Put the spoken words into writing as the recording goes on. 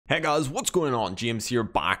Hey guys, what's going on? James here,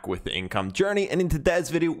 back with the Income Journey, and in today's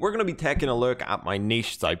video we're going to be taking a look at my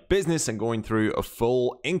niche side business and going through a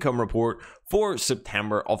full income report for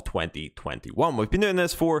September of 2021. We've been doing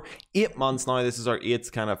this for 8 months now. This is our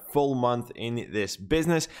 8th kind of full month in this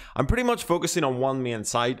business. I'm pretty much focusing on one main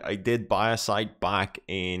site. I did buy a site back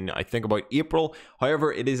in, I think, about April.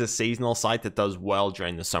 However, it is a seasonal site that does well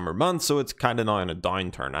during the summer months, so it's kind of now on a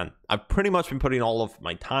downturn, and I've pretty much been putting all of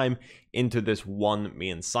my time into this one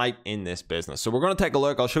main site in this business. So we're going to take a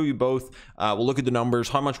look. I'll show you both. We'll look at the numbers,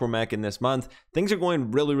 how much we're making this month. Things are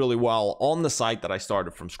going really well on the site that I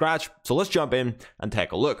started from scratch. So let's jump in and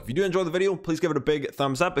take a look. If you do enjoy the video, please give it a big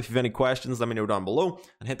thumbs up. If you have any questions, let me know down below,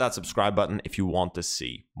 and hit that subscribe button if you want to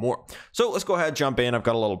see more. So let's go ahead, jump in. I've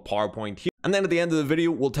got a little PowerPoint here. And then at the end of the video,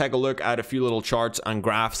 we'll take a look at a few little charts and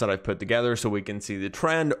graphs that I've put together so we can see the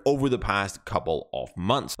trend over the past couple of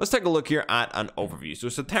months. Let's take a look here at an overview. So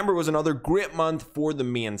September was another great month for the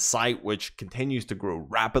main site, which continues to grow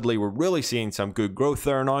rapidly. We're really seeing some good growth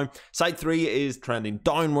there now. Site 3 is trending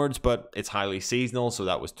downwards, but it's highly seasonal, so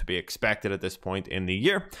that was to be expected at this point in the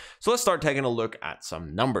year. So let's start taking a look at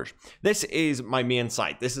some numbers. This is my main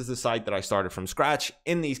site. This is the site that I started from scratch.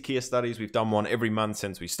 In these case studies, we've done one every month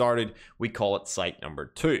since we started. We call it site number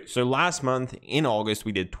 2. So last month in August,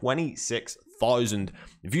 we did 26,000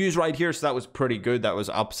 views right here. So that was pretty good. That was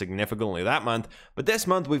up significantly that month. But this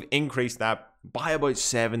month we've increased that by about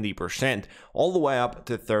 70%, all the way up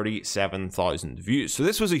to 37,000 views. So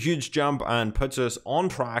this was a huge jump and puts us on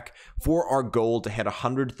track for our goal to hit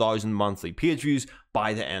 100,000 monthly page views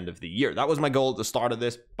by the end of the year. That was my goal at the start of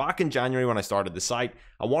this. Back in January when I started the site,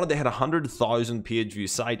 I wanted to hit 100,000 page view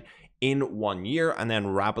site in 1 year and then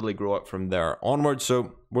rapidly grow it from there onwards.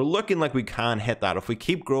 So we're looking like we can hit that. If we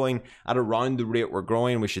keep growing at around the rate we're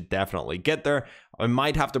growing, we should definitely get there. I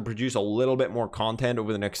might have to produce a little bit more content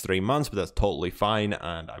over the next 3 months, but that's totally fine,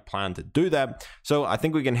 and I plan to do that. So I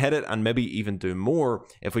think we can hit it and maybe even do more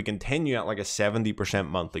if we continue at like a 70%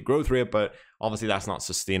 monthly growth rate, but obviously that's not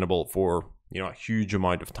sustainable for a huge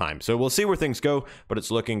amount of time. So we'll see where things go, but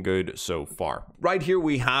it's looking good so far. Right here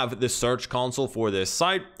we have the search console for this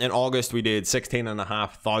site. In August we did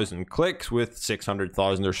 16,500 clicks with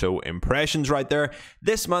 600,000 or so impressions right there.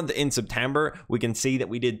 This month in September we can see that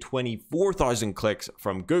we did 24,000 clicks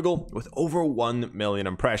from Google with over 1 million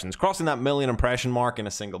impressions. Crossing that million impression mark in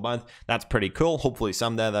a single month, that's pretty cool. Hopefully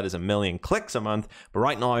someday that is 1 million clicks a month, but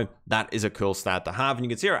right now that is a cool stat to have. And you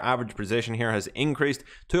can see our average position here has increased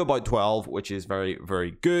to about 12, which is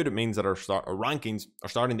very good. It means that our rankings are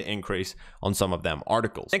starting to increase on some of them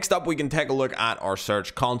articles. Next up, we can take a look at our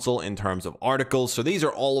search console in terms of articles. So these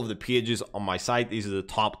are all of the pages on my site. These are the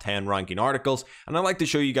top 10 ranking articles, and I like to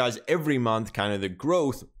show you guys every month kind of the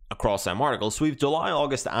growth across them articles. So we've July,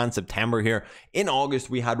 August, and September here. In August,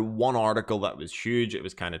 we had one article that was huge. It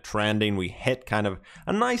was kind of trending. We hit kind of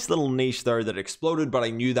a nice little niche there that exploded, but I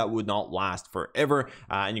knew that would not last forever.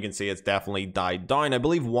 And you can see it's definitely died down. I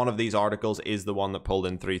believe one of these articles is the one that pulled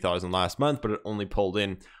in 3,000 last month, but it only pulled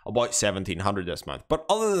in about 1,700 this month. But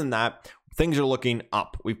other than that, things are looking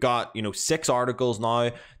up. We've got 6 articles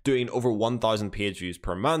now doing over 1,000 page views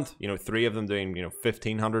per month. 3 of them doing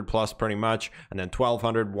 1,500 plus pretty much, and then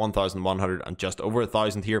 1,200, 1,100, and just over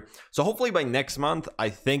 1,000 here. So hopefully by next month, I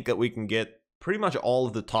think that we can get pretty much all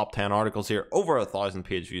of the top 10 articles here over 1,000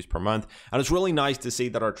 page views per month. And it's really nice to see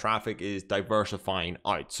that our traffic is diversifying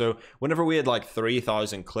out. So whenever we had like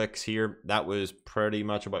 3,000 clicks here, that was pretty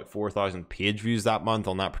much about 4,000 page views that month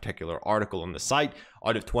on that particular article on the site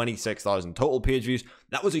out of 26,000 total page views.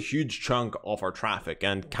 That was a huge chunk of our traffic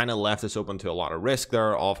and kind of left us open to a lot of risk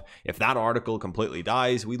there of if that article completely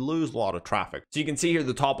dies, we lose a lot of traffic. So you can see here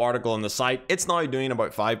the top article on the site, it's now doing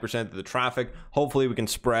about 5% of the traffic. Hopefully we can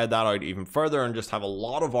spread that out even further and just have a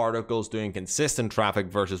lot of articles doing consistent traffic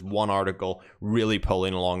versus one article really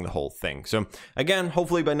pulling along the whole thing. So again,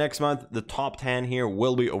 hopefully by next month, the top 10 here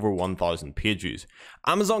will be over 1,000 page views.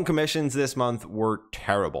 Amazon commissions this month were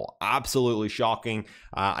terrible, absolutely shocking.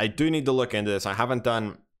 I do need to look into this. I haven't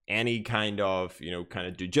done any kind of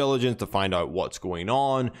due diligence to find out what's going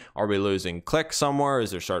on. Are we losing clicks somewhere?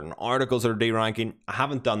 Is there certain articles that are deranking? I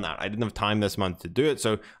haven't done that. I didn't have time this month to do it,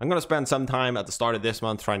 so I'm going to spend some time at the start of this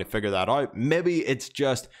month trying to figure that out. Maybe it's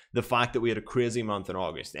just the fact that we had a crazy month in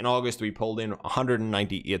August. In August we pulled in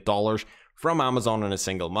 $198 from Amazon in a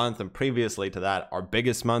single month, and previously to that our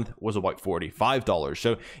biggest month was about $45.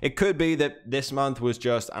 So it could be that this month was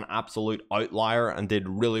just an absolute outlier and did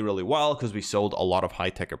really well because we sold a lot of high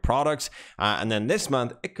ticket products, and then this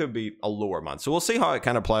month it could be a lower month. So we'll see how it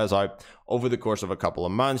kind of plays out over the course of a couple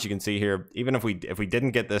of months. You can see here, even if we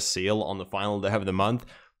didn't get this sale on the final day of the month,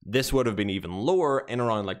 this would have been even lower in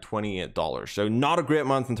around like $28. So not a great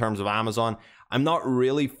month in terms of Amazon. I'm not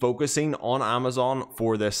really focusing on Amazon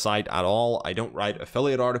for this site at all. I don't write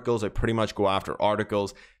affiliate articles. I pretty much go after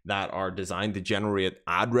articles that are designed to generate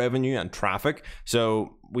ad revenue and traffic.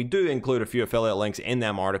 So we do include a few affiliate links in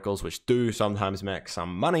them articles, which do sometimes make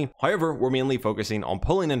some money. However, we're mainly focusing on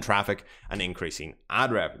pulling in traffic and increasing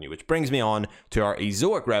ad revenue, which brings me on to our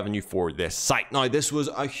Ezoic revenue for this site. Now, this was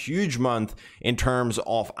a huge month in terms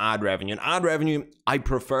of ad revenue. And ad revenue, I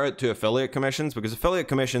prefer it to affiliate commissions because affiliate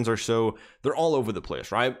commissions are they're all over the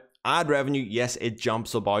place, right? Ad revenue, yes, it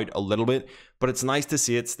jumps about a little bit, but it's nice to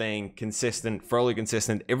see it staying consistent, fairly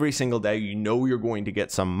consistent every single day. You know you're going to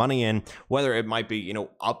get some money in, whether it might be, you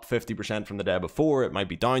know, up 50% from the day before, it might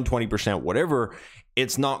be down 20%, whatever.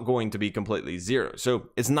 It's not going to be completely zero.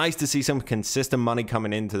 So it's nice to see some consistent money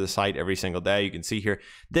coming into the site every single day. You can see here,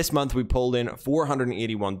 this month we pulled in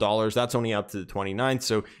 $481. That's only up to the 29th.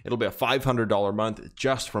 So it'll be a $500 month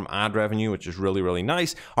just from ad revenue, which is really, really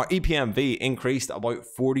nice. Our EPMV increased about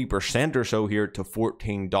 40% or so here to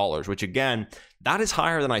 $14, which again, that is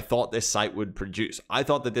higher than I thought this site would produce. I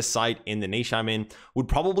thought that this site in the niche I'm in would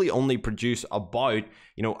probably only produce about,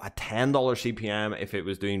 you know, a $10 CPM if it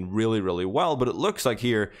was doing really, really well. But it looks like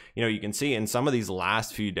here, you know, you can see in some of these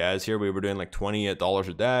last few days here, we were doing like $28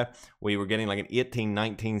 a day. We were getting like an $18,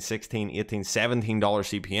 $19, $16, $18, $17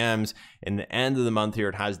 CPMs. In the end of the month here,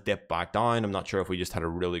 it has dipped back down. I'm not sure if we just had a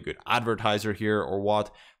really good advertiser here or what.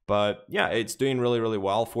 But yeah, it's doing really, really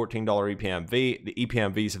well. $14 EPMV. The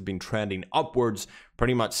EPMVs have been trending upwards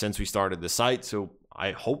pretty much since we started the site. So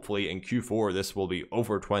hopefully in Q4, this will be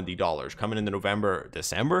over $20. Coming into November,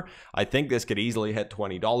 December, I think this could easily hit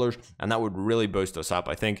 $20, and that would really boost us up.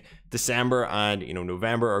 I think December and, you know,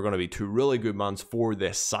 November are going to be two really good months for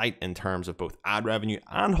this site in terms of both ad revenue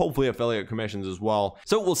and hopefully affiliate commissions as well.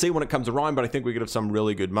 So we'll see when it comes around, but I think we could have some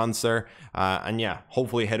really good months there. And yeah,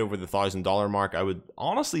 hopefully hit over the $1,000 mark. I would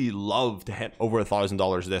honestly love to hit over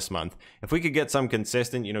 $1,000 this month. If we could get some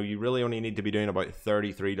consistent, you know, you really only need to be doing about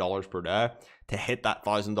 $33 per day to hit that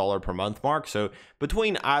 $1,000 per month mark. So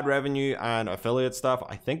between ad revenue and affiliate stuff,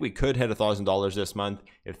 I think we could hit $1,000 this month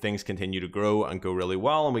if things continue to grow and go really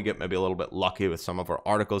well, and we get maybe a little bit lucky with some of our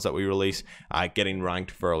articles that we release getting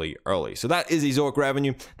ranked fairly early. So that is Ezoic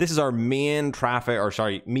revenue. This is our main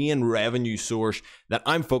main revenue source that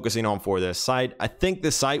I'm focusing on for this site. I think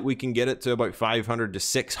the site, we can get it to about 500 to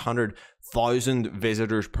 600,000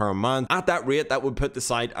 visitors per month. At that rate, that would put the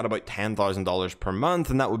site at about $10,000 per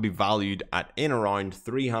month, and that would be valued at in around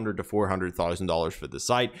 $300,000 to $400,000 for the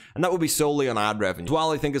site, and that would be solely on ad revenue. As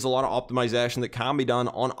well, I think there's a lot of optimization that can be done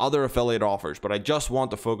on other affiliate offers, but I just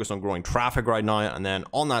want to focus on growing traffic right now, and then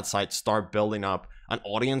on that site start building up an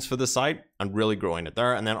audience for the site and really growing it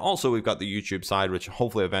there. And then also we've got the YouTube side, which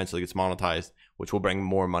hopefully eventually gets monetized, which will bring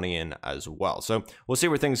more money in as well. So we'll see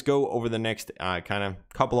where things go over the next kind of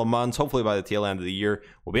couple of months. Hopefully by the tail end of the year,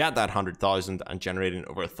 we'll be at that 100,000 and generating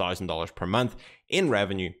over $1,000 per month in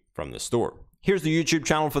revenue from the store. Here's the YouTube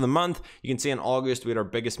channel for the month. You can see in August, we had our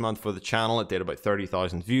biggest month for the channel. It did about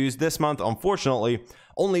 30,000 views. This month, unfortunately,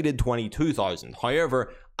 only did 22,000.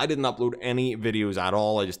 However, I didn't upload any videos at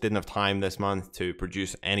all. I just didn't have time this month to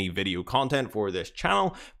produce any video content for this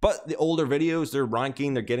channel. But the older videos, they're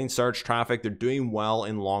ranking, they're getting search traffic, they're doing well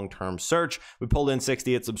in long-term search. We pulled in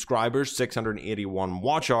 68 subscribers, 681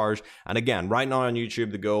 watch hours. And again, right now on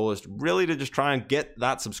YouTube, the goal is really to just try and get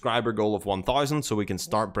that subscriber goal of 1,000 so we can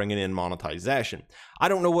start bringing in monetization. I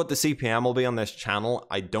don't know what the CPM will be on this channel.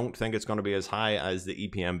 I don't think it's going to be as high as the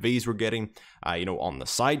EPMVs we're getting, you know, on the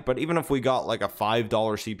site. But even if we got like a $5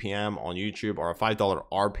 CPM on YouTube or a $5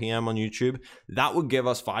 RPM on YouTube, that would give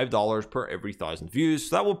us $5 per every 1,000 views.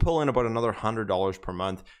 So that will pull in about another $100 per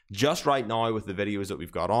month just right now with the videos that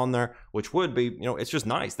we've got on there, which would be, you know, it's just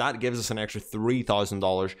nice. That gives us an extra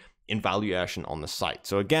 $3,000 in valuation on the site.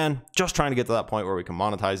 So again, just trying to get to that point where we can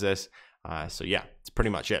monetize this. So yeah, it's pretty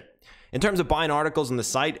much it. In terms of buying articles on the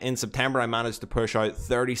site, in September, I managed to push out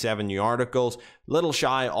 37 new articles, little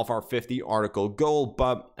shy of our 50 article goal,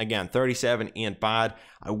 but again, 37 ain't bad.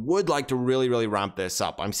 I would like to really ramp this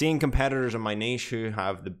up. I'm seeing competitors in my niche who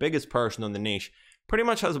have the biggest person in the niche pretty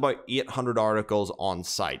much has about 800 articles on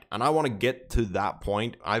site, and I want to get to that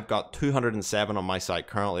point. I've got 207 on my site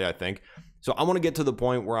currently, I think. So I want to get to the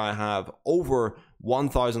point where I have over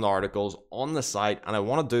 1,000 articles on the site, and I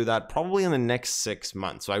want to do that probably in the next 6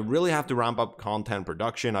 months. So I really have to ramp up content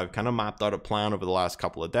production. I've kind of mapped out a plan over the last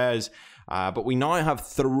couple of days. But we now have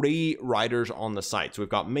 3 writers on the site. So we've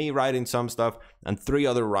got me writing some stuff and 3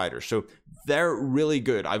 other writers. So they're really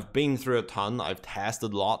good. I've been through a ton. I've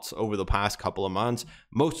tested lots over the past couple of months.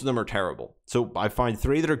 Most of them are terrible. So I find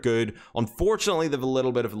 3 that are good. Unfortunately, they have a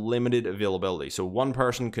little bit of limited availability. So one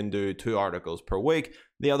person can do 2 articles per week.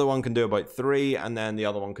 The other one can do about 3, and then the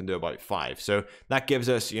other one can do about 5. So that gives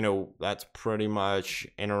us, that's pretty much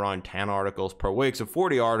in around 10 articles per week. So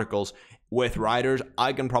 40 articles. With writers,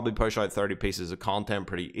 I can probably push out 30 pieces of content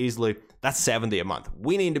pretty easily. That's 70 a month.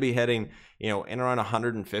 We need to be hitting, in around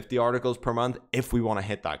 150 articles per month if we want to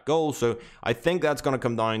hit that goal. So I think that's going to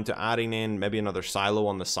come down to adding in maybe another silo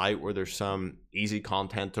on the site where there's some easy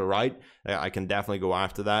content to write. I can definitely go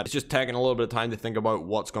after that. It's just taking a little bit of time to think about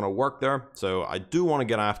what's going to work there. So I do want to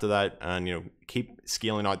get after that and, keep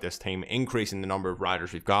scaling out this team, increasing the number of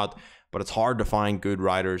writers we've got. But it's hard to find good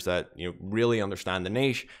writers that really understand the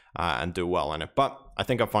niche and do well in it. But I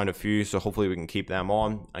think I found a few, so hopefully we can keep them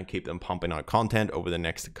on and keep them pumping out content over the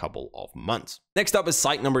next couple of months. Next up is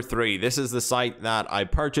site number 3. This is the site that I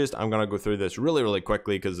purchased. I'm going to go through this really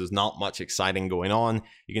quickly because there's not much exciting going on.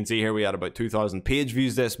 You can see here we had about 2,000 page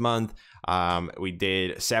views this month. We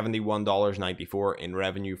did $71.94 in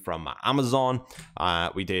revenue from Amazon.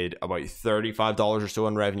 We did about $35 or so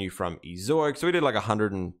in revenue from Ezoic. So we did like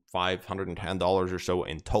 $105, $110 or so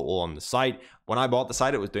in total on the site. When I bought the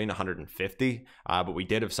site, it was doing 150, but we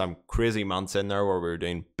did have some crazy months in there where we were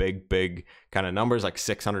doing big kind of numbers, like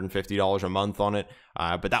 $650 a month on it.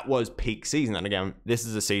 But that was peak season. And again, this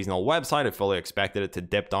is a seasonal website. I fully expected it to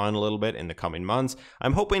dip down a little bit in the coming months.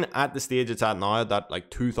 I'm hoping at the stage it's at now, at that like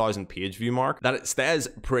 2,000 page view mark, that it stays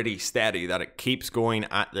pretty steady, that it keeps going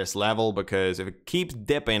at this level, because if it keeps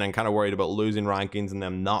dipping, I'm kind of worried about losing rankings and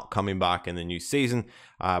them not coming back in the new season.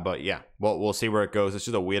 But yeah, we'll see where it goes. It's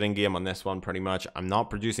just a waiting game on this one, pretty much. I'm not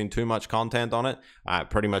producing too much content on it.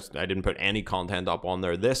 Pretty much, I didn't put any content up on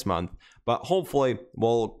there this month, but hopefully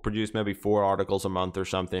we'll produce maybe 4 articles a month or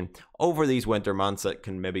something over these winter months that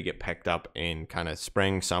can maybe get picked up in kind of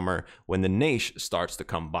spring, summer, when the niche starts to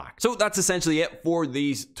come back. So that's essentially it for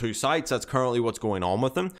these 2 sites. That's currently what's going on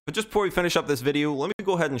with them. But just before we finish up this video, let me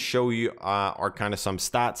go ahead and show you our kind of some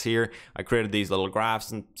stats here. I created these little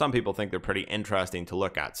graphs, and some people think they're pretty interesting to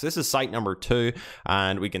look at. So this is site number 2,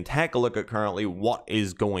 and we can take a look at currently what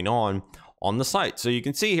is going on the site. So you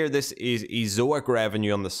can see here, this is Ezoic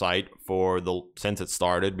revenue on the site since it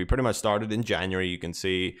started. We pretty much started in January. You can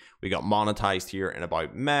see we got monetized here in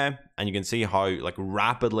about May, and you can see how like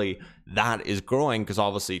rapidly that is growing, because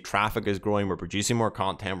obviously traffic is growing. We're producing more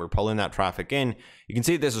content. We're pulling that traffic in. You can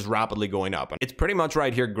see this is rapidly going up, and it's pretty much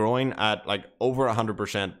right here growing at like over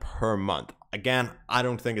 100% per month. Again, I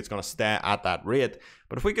don't think it's going to stay at that rate,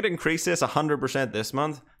 but if we could increase this 100% this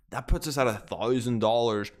month, that puts us at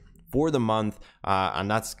 $1,000 for the month,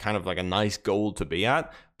 and that's kind of like a nice goal to be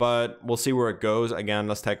at, but we'll see where it goes. Again,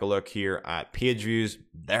 let's take a look here at page views.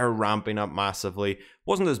 They're ramping up massively.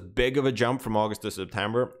 Wasn't as big of a jump from August to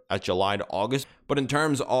September as July to August, but in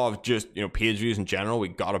terms of just page views in general, we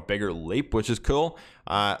got a bigger leap, which is cool.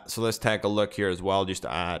 So let's take a look here as well, just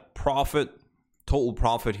at profit. Total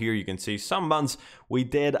profit here, you can see some months we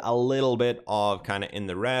did a little bit of kind of in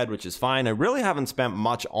the red, which is fine. I really haven't spent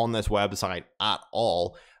much on this website at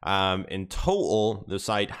all. In total, the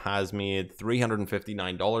site has made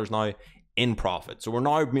 $359 now in profit. So we're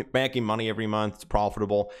now making money every month. It's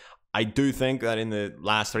profitable. I do think that in the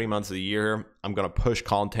last 3 months of the year, I'm going to push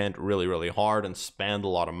content really hard and spend a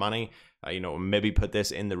lot of money. Maybe put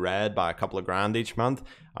this in the red by a couple of grand each month.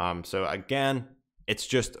 So again, it's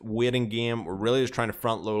just waiting game. We're really just trying to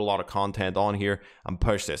front load a lot of content on here and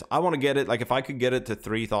push this. I want to get it, like if I could get it to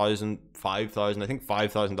 3,000, 5,000, I think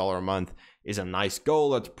 $5,000 a month is a nice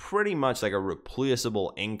goal. That's pretty much like a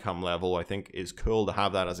replaceable income level. I think is cool to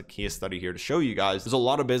have that as a case study here to show you guys. There's a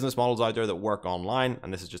lot of business models out there that work online,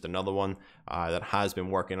 and this is just another one that has been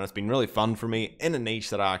working. And it's been really fun for me in a niche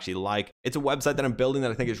that I actually like. It's a website that I'm building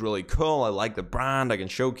that I think is really cool. I like the brand. I can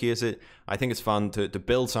showcase it. I think it's fun to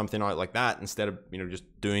build something out like that instead of just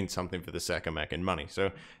doing something for the sake of making money.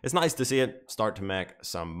 So it's nice to see it start to make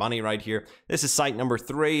some money right here. This is site number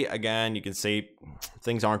 3. Again, you can see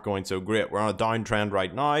things aren't going so great. We're on a downtrend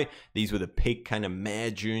right now. These were the peak kind of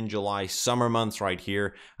May, June, July, summer months right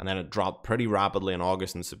here, and then it dropped pretty rapidly in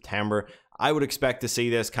August and September. I would expect to see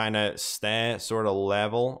this kind of stay sort of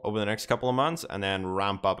level over the next couple of months and then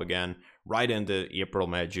ramp up again right into April,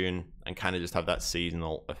 May, June, and kind of just have that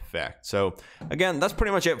seasonal effect. So again, that's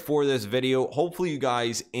pretty much it for this video. Hopefully you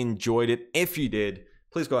guys enjoyed it. If you did,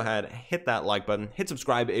 please go ahead, hit that like button, hit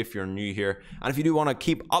subscribe if you're new here. And if you do want to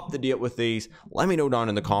keep up to date with these, let me know down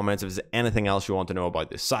in the comments if there's anything else you want to know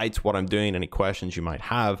about the sites, what I'm doing, any questions you might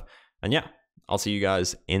have. And yeah, I'll see you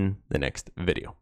guys in the next video.